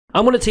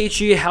I'm going to teach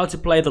you how to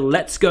play the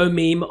Let's Go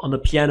meme on the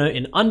piano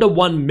in under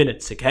 1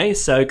 minute, okay?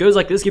 So it goes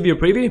like this, give you a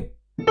preview.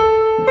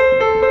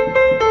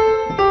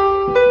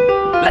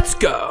 Let's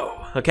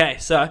go. Okay,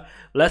 so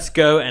let's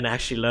go and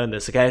actually learn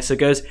this, okay? So it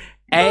goes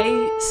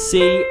A,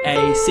 C,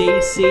 A,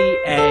 C, C,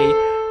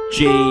 A,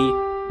 G,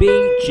 B,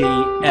 G,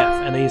 F.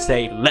 And then you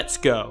say, let's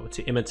go,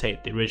 to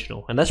imitate the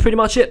original. And that's pretty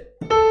much it.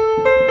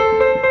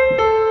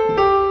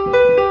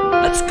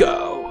 Let's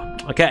go.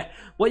 Okay.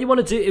 What you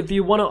want to do if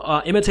you want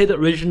to imitate the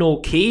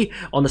original key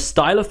on the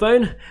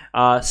stylophone,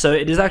 so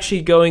it is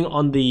actually going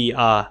on the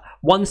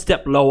one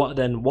step lower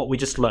than what we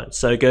just learned.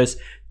 So it goes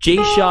G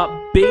sharp,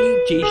 B,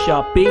 G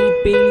sharp, B,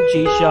 B,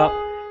 G sharp,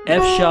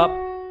 F sharp,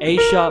 A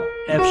sharp,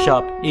 F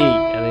sharp, E,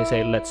 and then you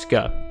say let's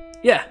go.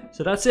 Yeah,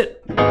 so that's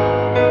it.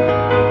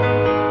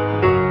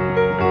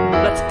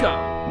 Let's go.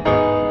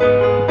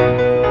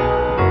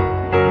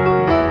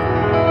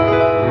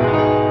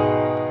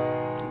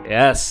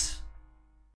 Yes.